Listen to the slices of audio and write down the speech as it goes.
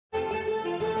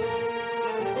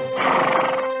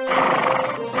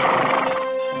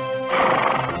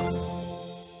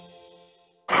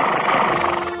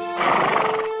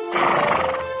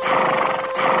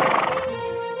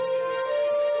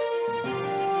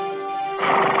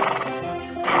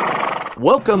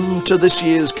Welcome to this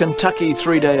year's Kentucky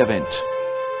 3-day event.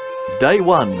 Day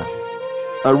 1.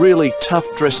 A really tough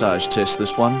dressage test,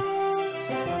 this one.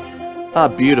 A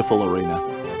beautiful arena.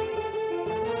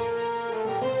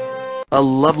 A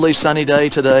lovely sunny day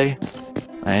today,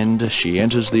 and she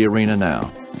enters the arena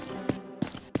now.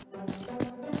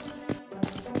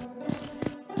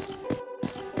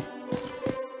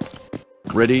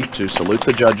 Ready to salute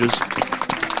the judges.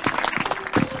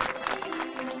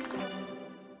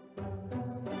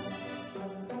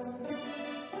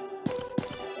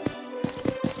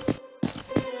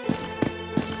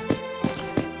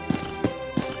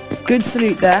 Good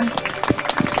salute there.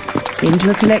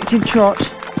 Into a collected trot.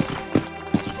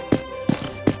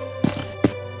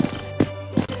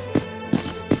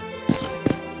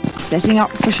 Setting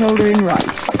up for shoulder in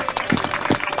right.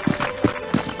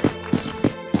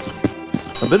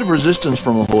 A bit of resistance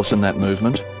from the horse in that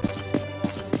movement.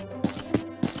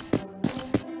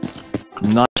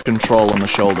 Nice control on the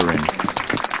shoulder in.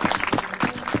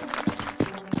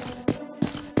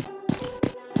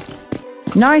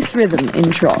 Nice rhythm in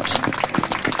trot.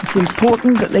 It's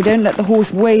important that they don't let the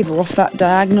horse waver off that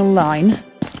diagonal line.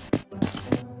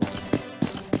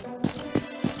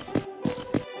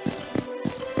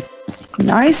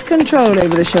 Nice control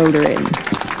over the shoulder in.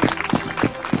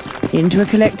 Into a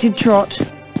collected trot.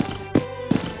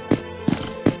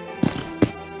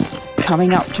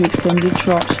 Coming up to extended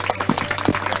trot.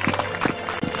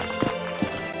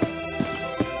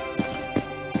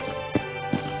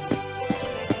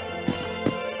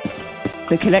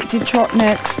 The collected trot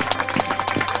next.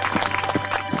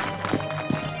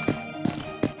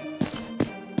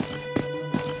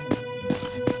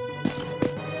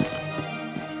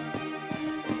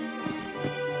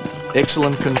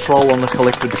 Excellent control on the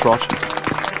collected trot.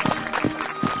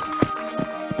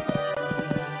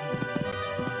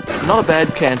 Not a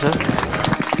bad canter.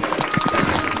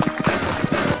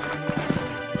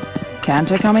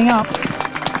 Canter coming up.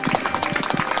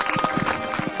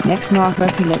 Next marker,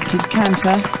 collected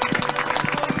canter.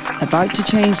 About to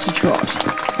change to trot.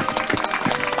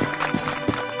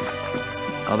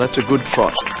 Oh, that's a good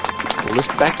trot. Well, this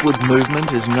backward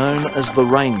movement is known as the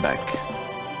reinback.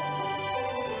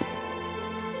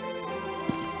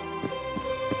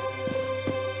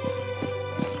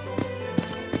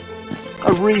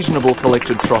 A reasonable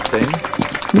collected trot then.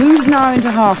 Moves now into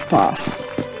half pass.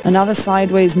 Another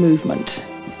sideways movement.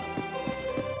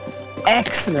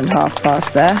 Excellent half pass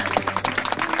there.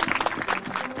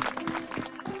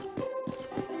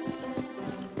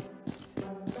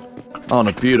 On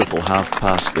a beautiful half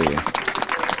pass there.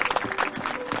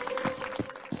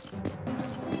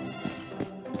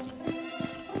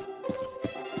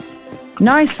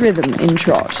 Nice rhythm in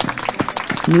trot.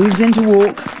 Moves into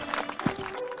walk.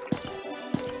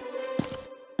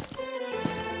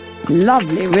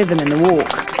 Lovely rhythm in the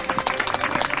walk.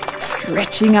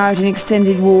 Stretching out an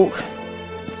extended walk.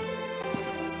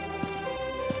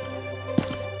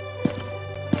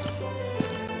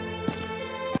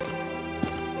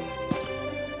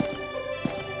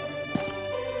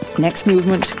 Next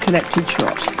movement, collected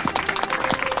trot.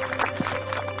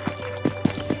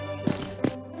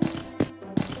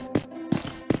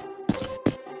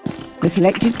 The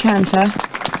collected canter.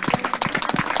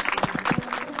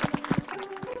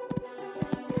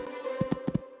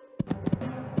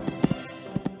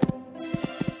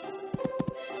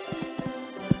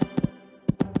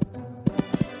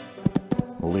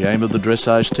 Well, the aim of the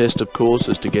dressage test, of course,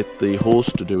 is to get the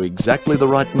horse to do exactly the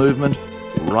right movement,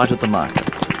 right at the marker.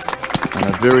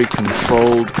 And a very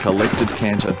controlled, collected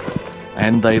canter.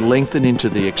 And they lengthen into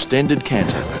the extended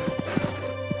canter.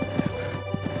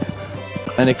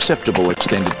 An acceptable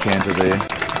extended canter there.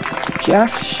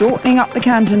 Just shortening up the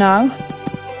canter now.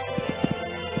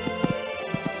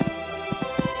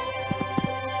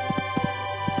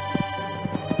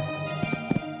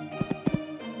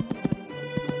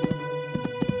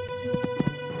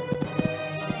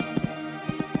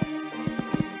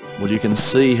 Well, you can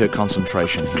see her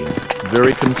concentration here.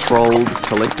 Very controlled,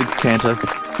 collected canter.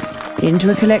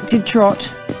 Into a collected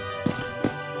trot.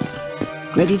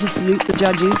 Ready to salute the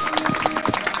judges.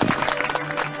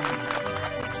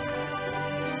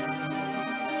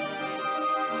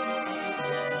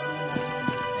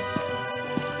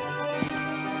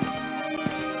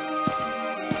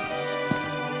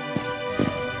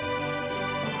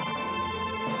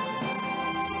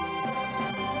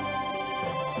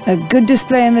 A good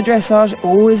display in the dressage,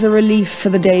 always a relief for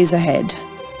the days ahead.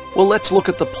 Well, let's look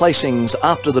at the placings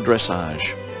after the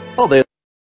dressage. Oh, there.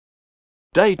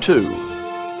 Day 2.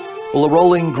 Well, the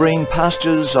rolling green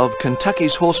pastures of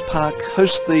Kentucky's Horse Park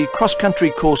host the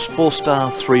cross-country course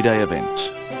 4-star 3-day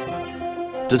event.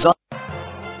 Design.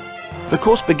 The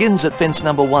course begins at fence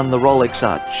number 1, the Rolex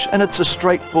Arch, and it's a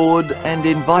straightforward and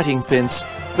inviting fence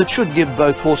that should give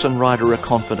both horse and rider a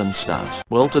confident start.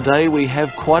 Well, today we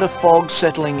have quite a fog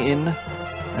settling in,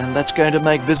 and that's going to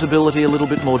make visibility a little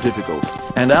bit more difficult.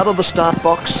 And out of the start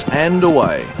box and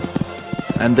away.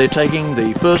 And they're taking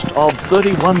the first of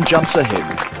 31 jumps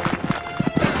ahead.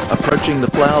 Approaching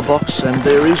the flower box, and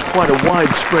there is quite a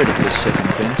wide spread of this second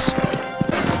fence.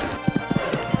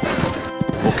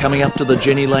 Or coming up to the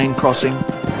Jenny Lane crossing.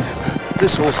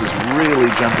 This horse is really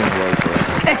jumping well for it.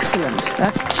 Excellent.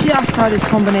 That's just how this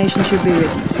combination should be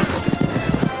ridden.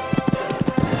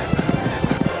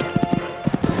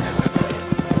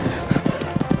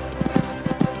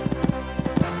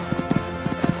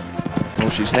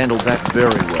 Well, she's handled that very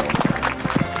well.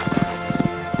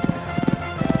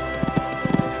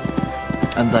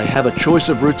 And they have a choice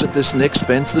of routes at this next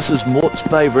fence. This is Mort's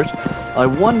favourite. I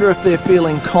wonder if they're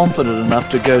feeling confident enough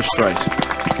to go straight.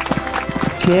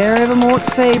 Clear over Mort's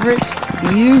favourite.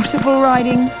 Beautiful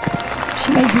riding.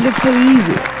 She makes it look so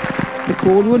easy. The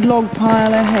cordwood log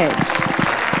pile ahead.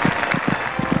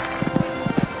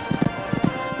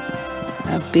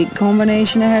 A big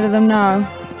combination ahead of them now.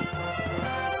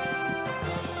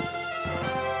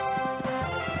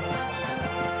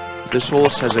 This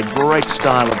horse has a great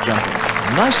style of jumping.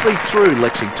 Nicely through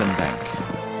Lexington Bank.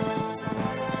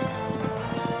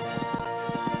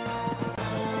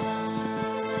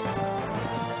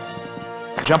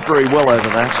 Jumped very well over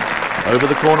that. Over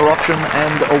the corner option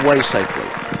and away safely.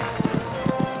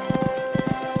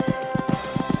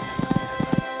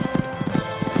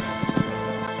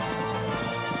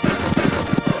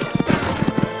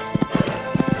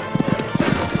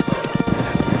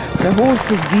 The horse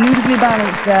was beautifully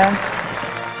balanced there.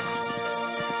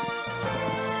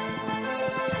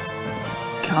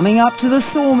 Coming up to the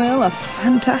sawmill, a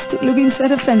fantastic looking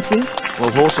set of fences.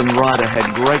 Well, horse and rider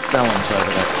had great balance over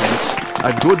that fence.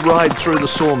 A good ride through the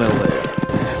sawmill there.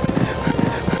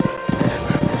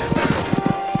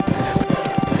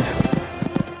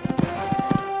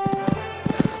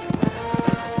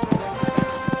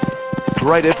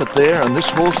 Great effort there, and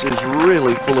this horse is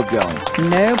really full of going.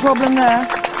 No problem there.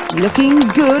 Looking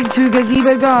good through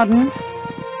Gazebo Garden.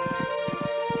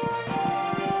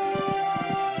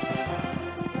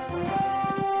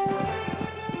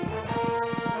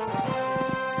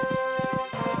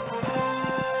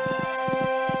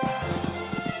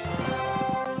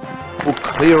 We'll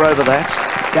clear over that.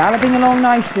 Galloping along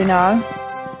nicely now.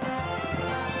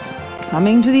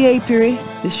 Coming to the apiary.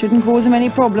 This shouldn't cause him any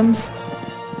problems.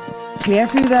 Clear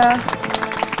through there.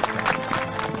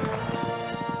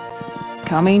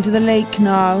 Coming to the lake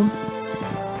now.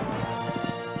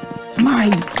 My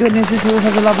goodness, this horse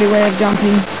has a lovely way of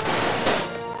jumping.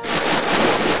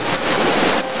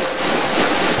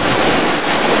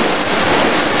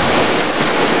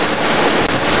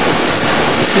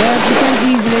 Clears the fence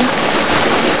easily.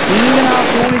 Even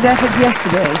after all his efforts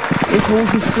yesterday, this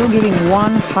horse is still giving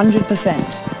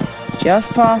 100%.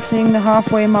 Just passing the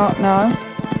halfway mark now.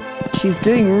 She's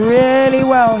doing really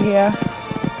well here.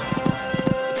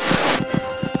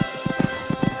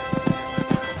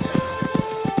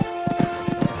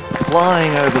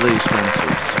 Flying over these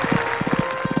fences.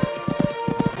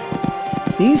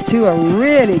 These two are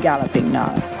really galloping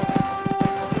now.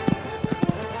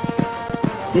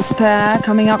 This pair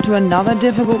coming up to another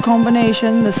difficult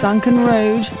combination, the sunken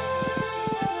road.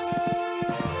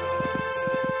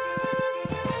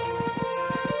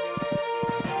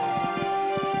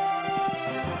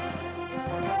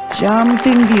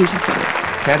 Jumping beautifully.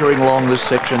 Cantering along this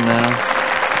section now,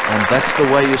 and that's the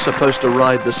way you're supposed to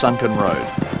ride the sunken road.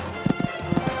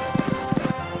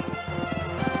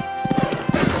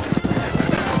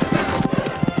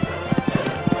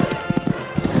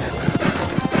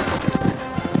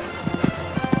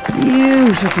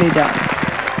 Beautifully done.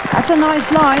 That's a nice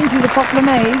line through the poplar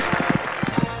maze.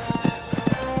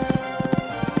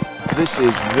 This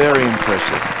is very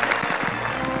impressive.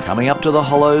 Coming up to the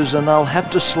hollows, and they'll have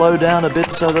to slow down a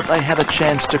bit so that they have a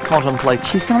chance to contemplate.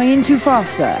 She's coming in too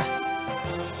fast there.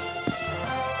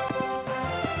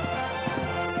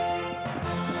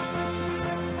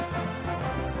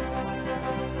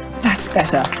 That's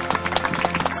better.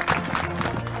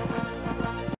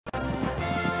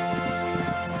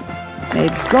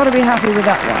 They've got to be happy with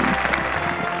that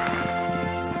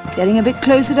one. Getting a bit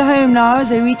closer to home now as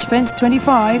they reach fence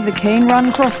 25, the Cane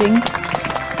Run crossing.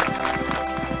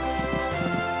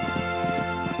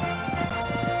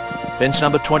 Fence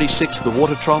number 26, the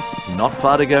water trough, not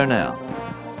far to go now.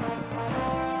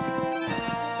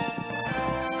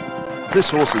 This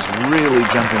horse is really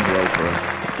jumping well for her.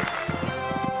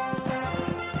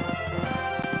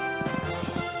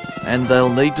 And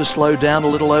they'll need to slow down a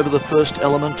little over the first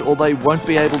element or they won't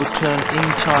be able to turn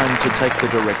in time to take the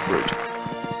direct route.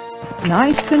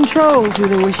 Nice control through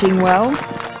the wishing well.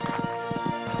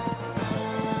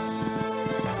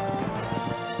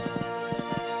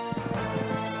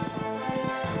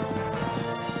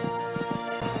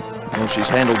 Well, she's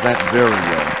handled that very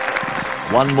well.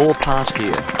 One more part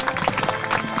here.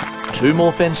 2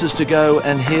 more fences to go,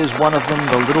 and here's one of them,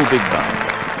 the Little Big Barn.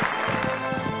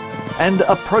 And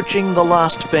approaching the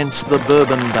last fence, the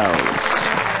Bourbon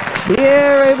Barrels.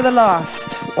 Clear over the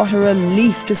last. What a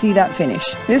relief to see that finish.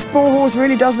 This poor horse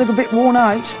really does look a bit worn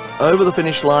out. Over the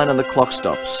finish line and the clock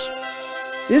stops.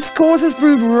 This course has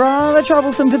proved rather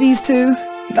troublesome for these two.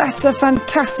 That's a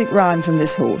fantastic rhyme from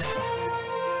this horse.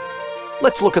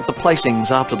 Let's look at the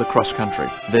placings after the cross country.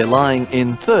 They're lying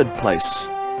in 3rd place.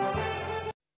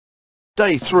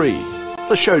 Day 3,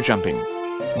 the show jumping.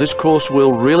 This course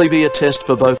will really be a test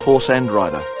for both horse and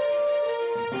rider.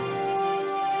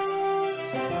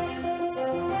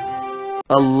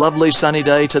 A lovely sunny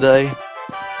day today.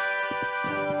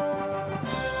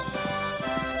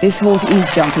 This horse is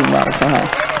jumping well for her.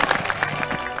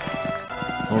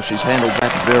 Well, she's handled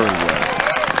that very well.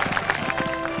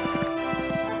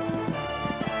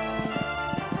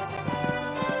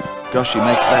 Gosh, she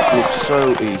makes that look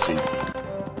so easy.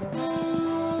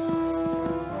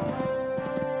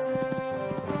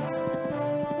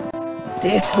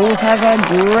 This horse has a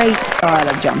great style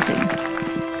of jumping.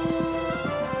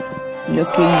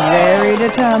 Looking very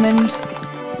determined.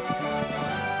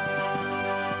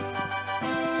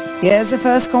 Here's the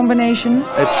first combination.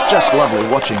 It's just lovely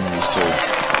watching these two.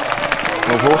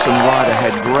 The horse and rider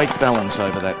had great balance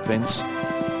over that fence.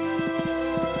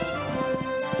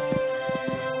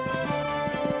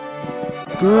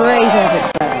 Great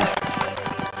effort there.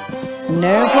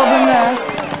 No problem there.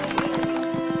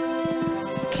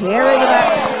 Clear over that.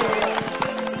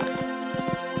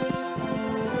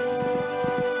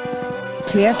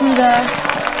 Clear through there.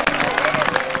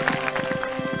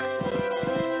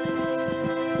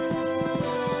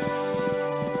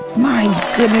 My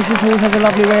goodness, this horse has a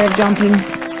lovely way of jumping.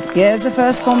 Here's the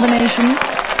first combination.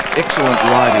 Excellent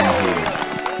riding here.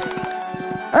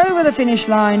 Over the finish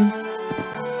line.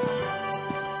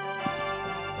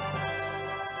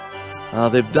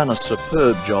 They've done a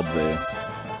superb job there.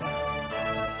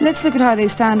 Let's look at how they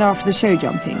stand after the show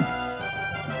jumping.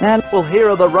 Now, Well, here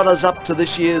are the runners-up to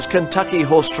this year's Kentucky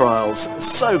Horse Trials,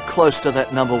 so close to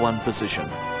that #1 position.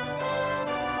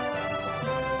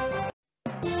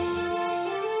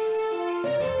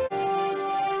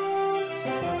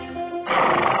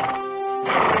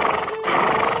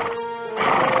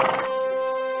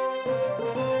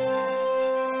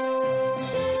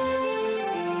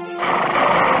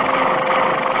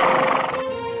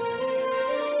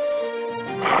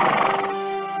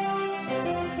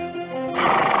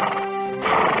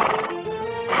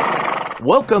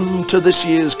 Welcome to this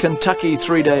year's Kentucky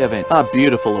 3-day event. A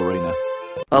beautiful arena.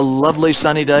 A lovely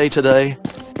sunny day today.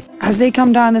 as they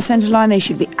come down the centre line, they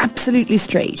should be absolutely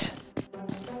straight.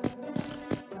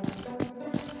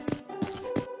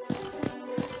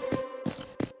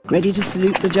 Ready to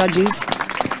salute the judges.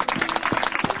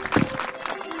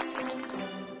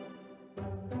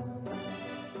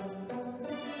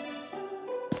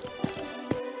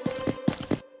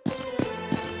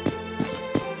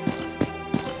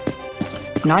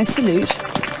 Nice salute.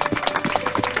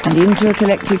 And into a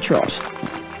collective trot.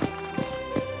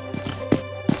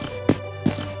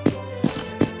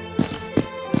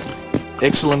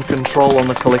 Excellent control on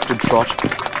the collected trot.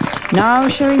 Now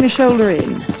showing the shoulder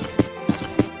in.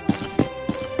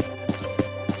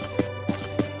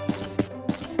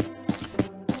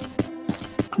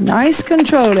 Nice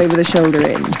control over the shoulder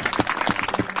in.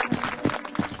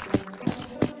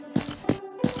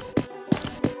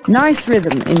 Nice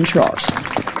rhythm in trot.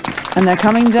 And they're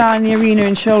coming down the arena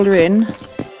in shoulder in.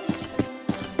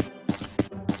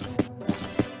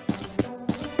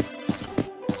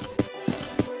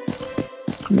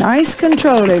 Nice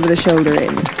control over the shoulder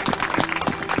in.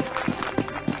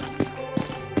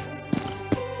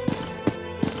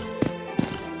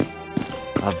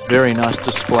 A very nice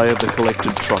display of the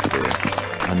collected trot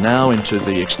there. And now into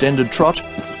the extended trot.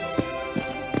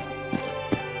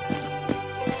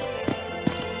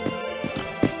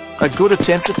 A good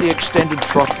attempt at the extended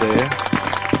trot there.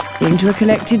 Into a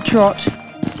collected trot.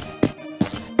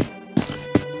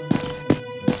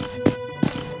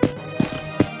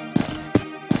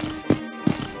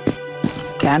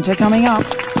 Canter coming up.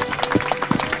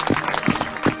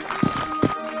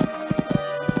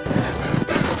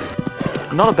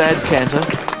 Not a bad canter.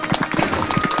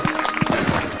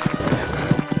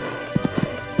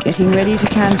 Getting ready to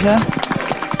canter.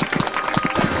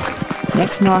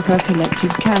 Next marker, collected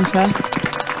canter.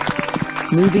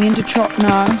 Moving into trot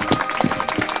now.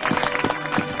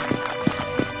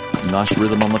 Nice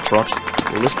rhythm on the trot.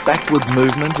 Well, this backward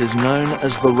movement is known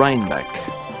as the reinback.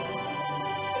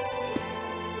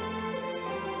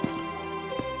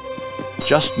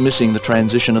 Just missing the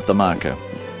transition at the marker.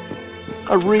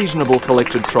 A reasonable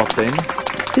collected trot then.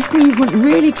 This movement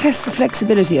really tests the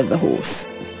flexibility of the horse.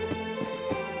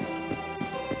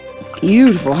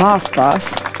 Beautiful half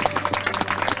pass.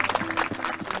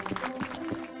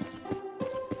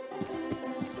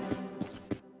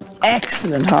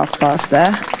 Excellent half pass there.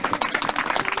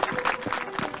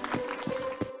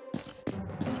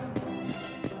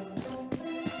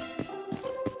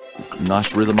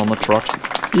 Nice rhythm on the trot.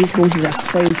 These horses are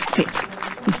so fit.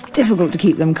 It's difficult to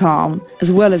keep them calm,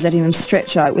 as well as letting them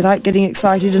stretch out without getting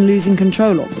excited and losing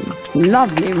control of them.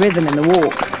 Lovely rhythm in the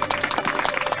walk.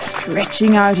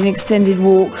 Stretching out in extended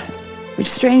walk, which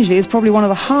strangely is probably one of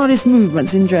the hardest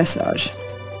movements in dressage.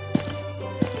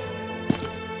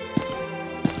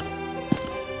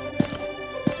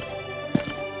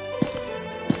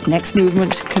 Next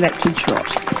movement, collected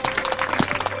trot.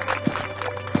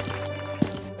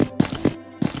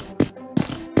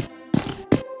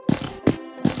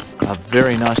 A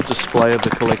very nice display of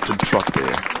the collected trot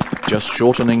there. Just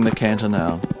shortening the canter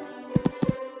now.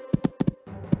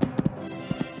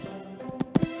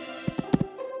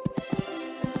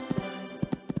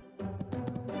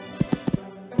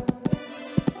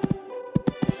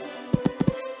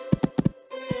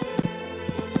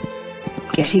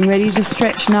 Getting ready to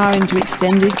stretch now into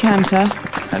extended canter.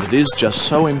 And it is just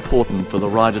so important for the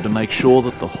rider to make sure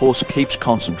that the horse keeps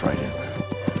concentrating.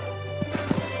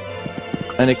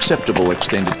 An acceptable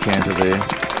extended canter there.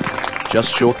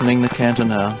 Just shortening the canter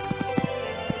now.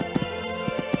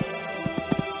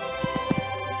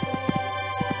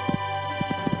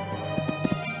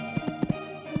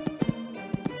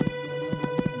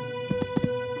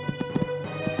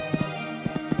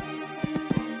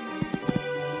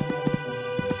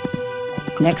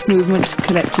 Next movement,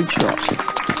 collected trot.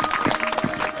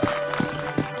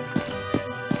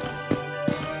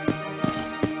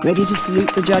 Ready to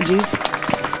salute the judges.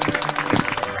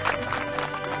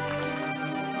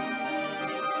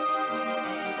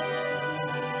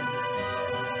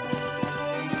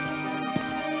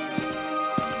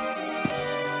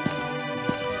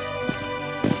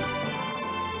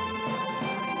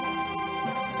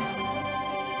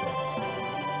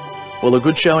 Well, a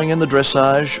good showing in the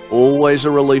dressage, always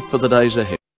a relief for the days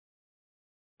ahead.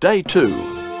 Day 2.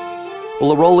 Well,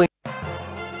 the rolling...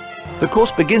 The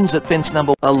course begins at fence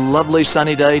number... A lovely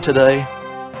sunny day today.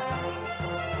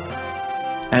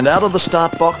 And out of the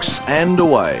start box and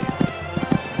away.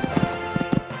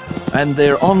 And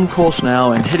they're on course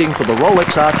now and heading for the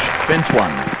Rolex Arch, fence 1.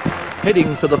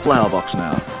 Heading for the flower box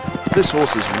now. This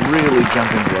horse is really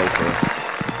jumping well for it.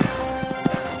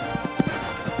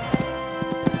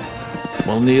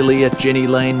 Well, nearly at Jenny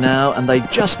Lane now, and they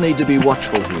just need to be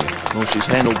watchful here. Well, she's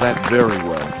handled that very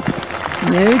well.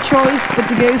 No choice but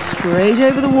to go straight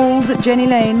over the walls at Jenny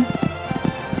Lane.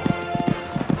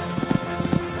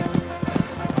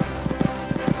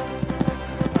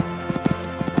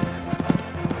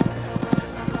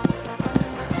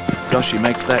 Gosh, she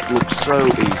makes that look so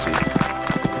easy.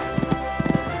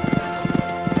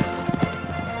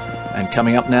 And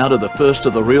coming up now to the first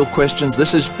of the real questions,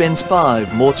 this is fence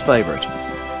 5, Mort's favourite.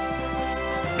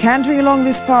 Cantering along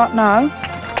this part now.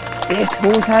 This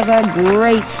horse has a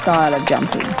great style of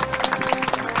jumping.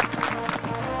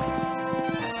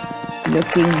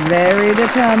 Looking very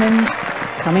determined.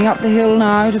 Coming up the hill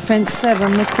now to fence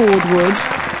 7, the Cordwood.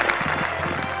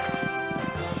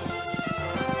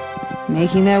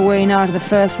 Making their way now to the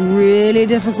first really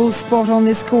difficult spot on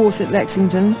this course at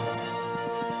Lexington.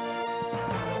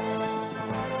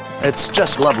 It's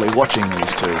just lovely watching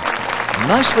these two.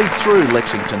 Nicely through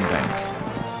Lexington Bank.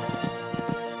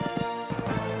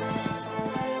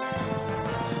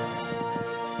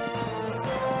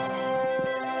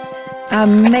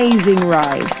 Amazing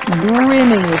ride,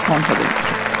 brimming with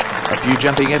confidence. A few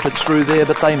jumping efforts through there,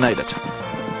 but they made it.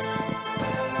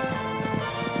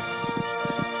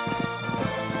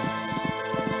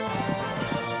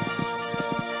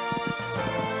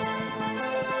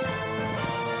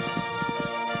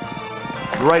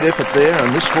 Great effort there,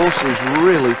 and this horse is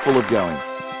really full of going.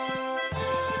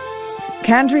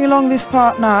 Cantering along this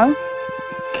part now.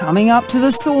 Coming up to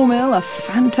the sawmill, a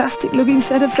fantastic looking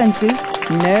set of fences.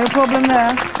 No problem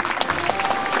there.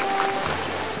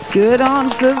 Good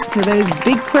answers to those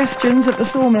big questions at the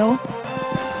sawmill.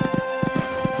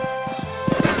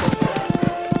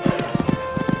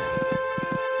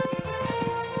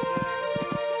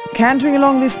 cantering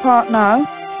along this part now.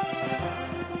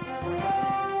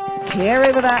 Clear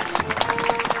over that.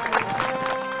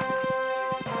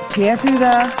 Clear through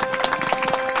there.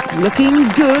 Looking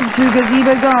good through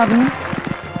Gazebo Garden.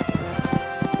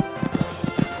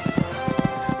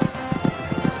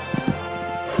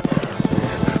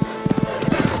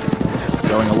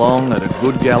 Going along at a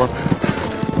good gallop.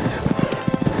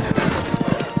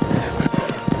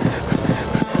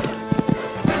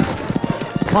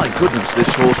 My goodness,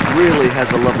 this horse really has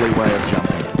a lovely way of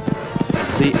jumping.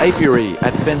 The apiary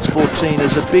at fence 14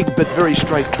 is a big but very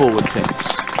straightforward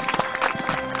fence.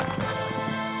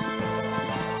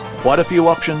 Quite a few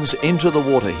options into the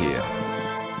water here.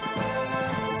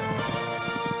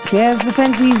 Clears the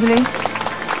fence easily.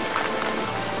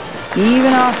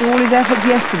 Even after all his efforts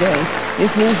yesterday,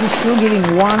 this horse is still giving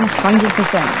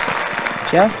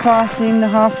 100%. Just passing the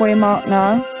halfway mark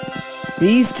now.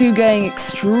 These two going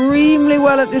extremely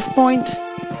well at this point.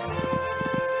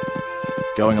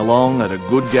 Going along at a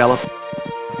good gallop.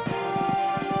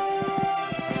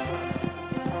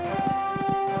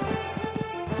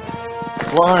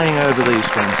 Flying over these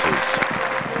fences.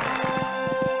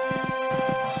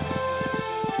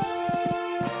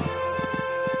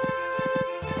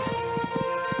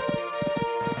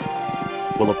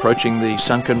 Well, approaching the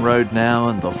sunken road now,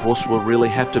 and the horse will really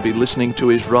have to be listening to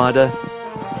his rider.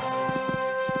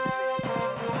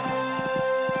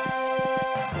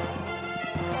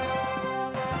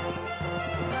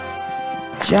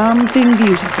 Jumping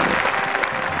beautifully.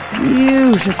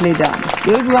 Beautifully done.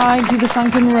 Good ride through the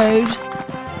sunken road.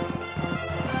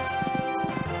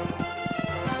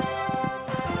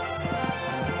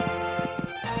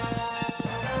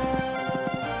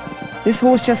 This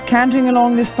horse just cantering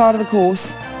along this part of the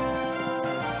course.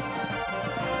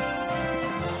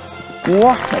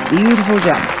 What a beautiful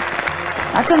jump.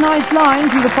 That's a nice line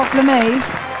through the poplar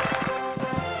maze.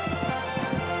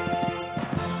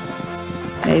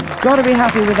 They've got to be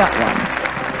happy with that one.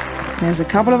 There's a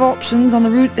couple of options on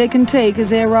the route they can take as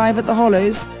they arrive at the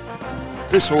hollows.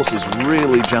 This horse is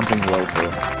really jumping well for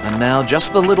it. And now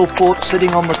just the little fort sitting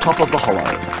on the top of the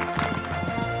hollow.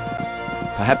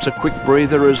 Perhaps a quick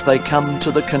breather as they come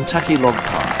to the Kentucky log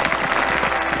pile.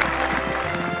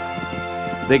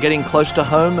 They're getting close to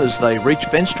home as they reach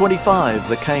fence 25,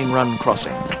 the Cane Run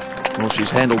crossing. Well,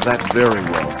 she's handled that very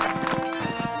well.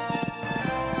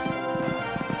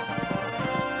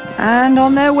 And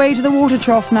on their way to the water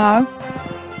trough now.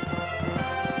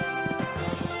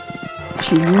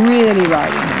 She's really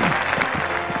riding him.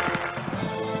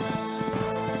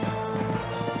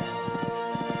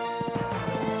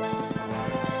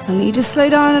 They'll need to slow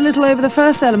down a little over the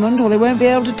first element or they won't be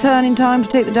able to turn in time to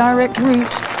take the direct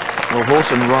route. Well,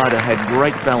 horse and rider had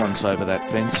great balance over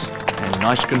that fence and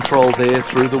nice control there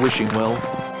through the wishing well.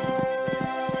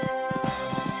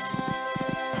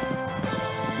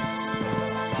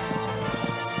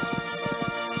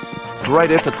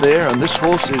 Great effort there, and this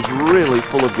horse is really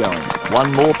full of going.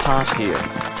 One more part here.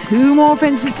 Two more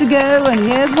fences to go, and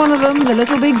here's one of them, the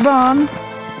Little Big Barn.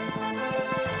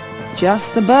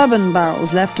 Just the bourbon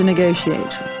barrels left to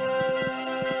negotiate.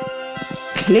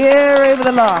 Clear over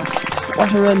the last.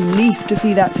 What a relief to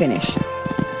see that finish.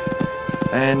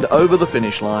 And over the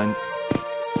finish line.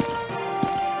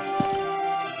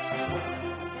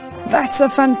 That's a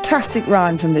fantastic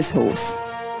ride from this horse.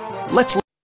 Let's look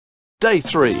at day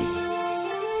 3.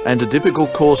 And a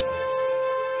difficult course.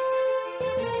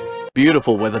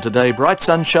 Beautiful weather today, bright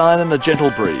sunshine and a gentle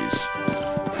breeze.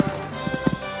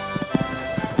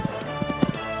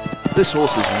 This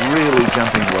horse is really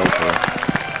jumping well for it.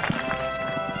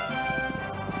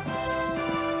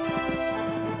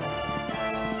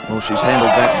 Well, she's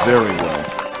handled that very well.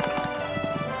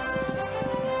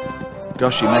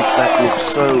 Gosh, she makes that look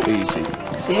so easy.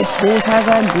 This horse has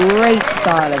a great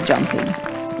style of jumping.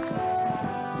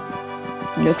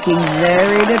 Looking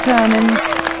very determined.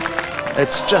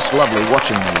 It's just lovely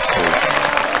watching these two.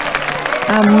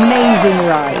 Amazing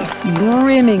ride,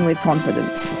 brimming with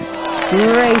confidence.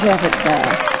 Great effort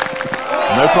there.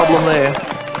 No problem there.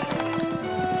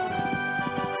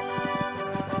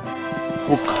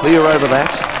 We'll clear over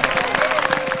that.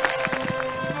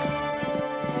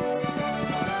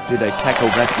 Did they tackle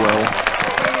that well?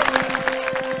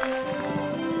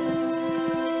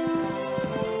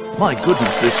 My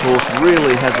goodness, this horse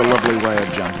really has a lovely way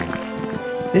of jumping.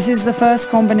 This is the first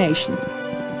combination.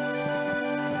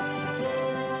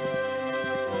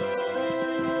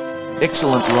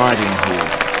 Excellent riding here,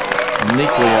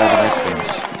 neatly over that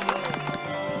fence.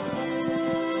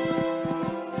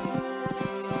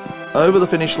 Over the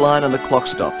finish line and the clock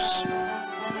stops.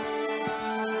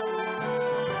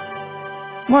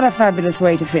 What a fabulous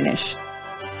way to finish.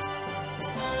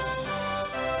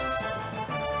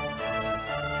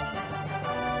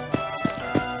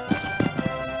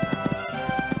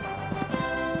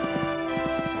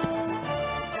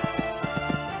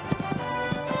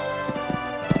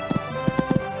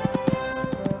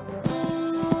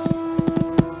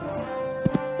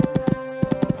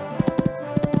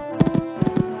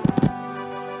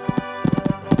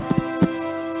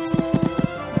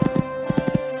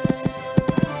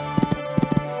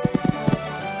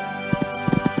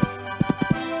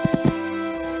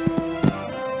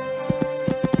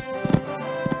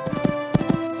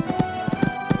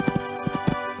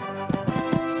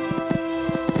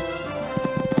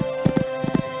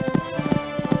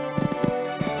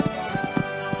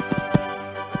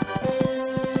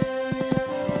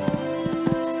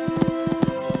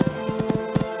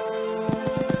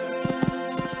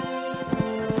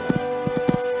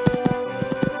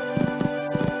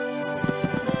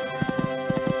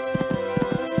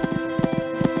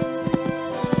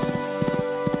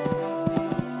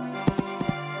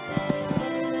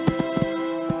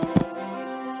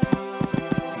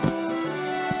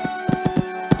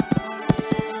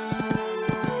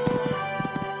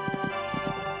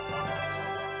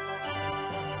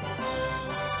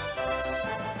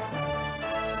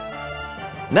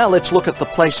 Now let's look at the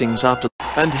placings after.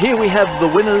 And here we have the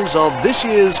winners of this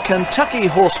year's Kentucky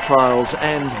Horse Trials,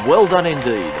 and well done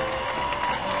indeed.